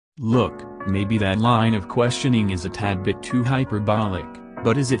Look, maybe that line of questioning is a tad bit too hyperbolic,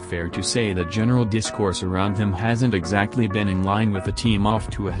 but is it fair to say that general discourse around them hasn't exactly been in line with the team off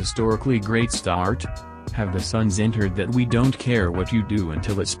to a historically great start? Have the Suns entered that we don't care what you do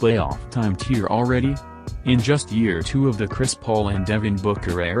until it's playoff time tier already? In just year 2 of the Chris Paul and Devin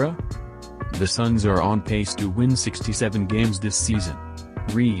Booker era? The Suns are on pace to win 67 games this season.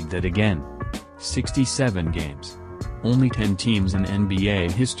 Read that again. 67 games. Only 10 teams in NBA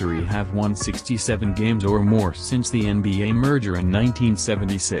history have won 67 games or more since the NBA merger in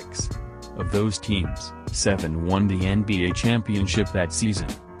 1976. Of those teams, 7 won the NBA championship that season.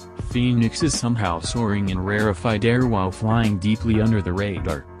 Phoenix is somehow soaring in rarefied air while flying deeply under the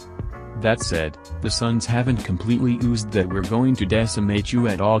radar. That said, the Suns haven't completely oozed that we're going to decimate you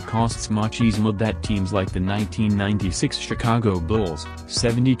at all costs machismo that teams like the 1996 Chicago Bulls,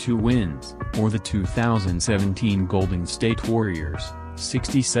 72 wins, or the 2017 Golden State Warriors,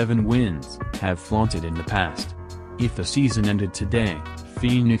 67 wins, have flaunted in the past. If the season ended today,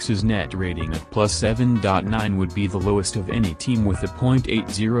 Phoenix's net rating of +7.9 would be the lowest of any team with a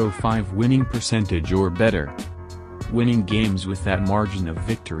 .805 winning percentage or better. Winning games with that margin of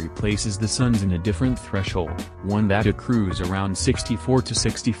victory places the Suns in a different threshold, one that accrues around 64 to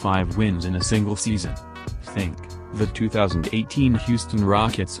 65 wins in a single season. Think the 2018 Houston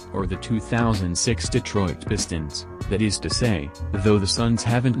Rockets or the 2006 Detroit Pistons, that is to say, though the Suns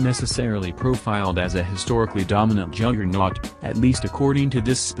haven't necessarily profiled as a historically dominant juggernaut, at least according to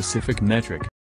this specific metric.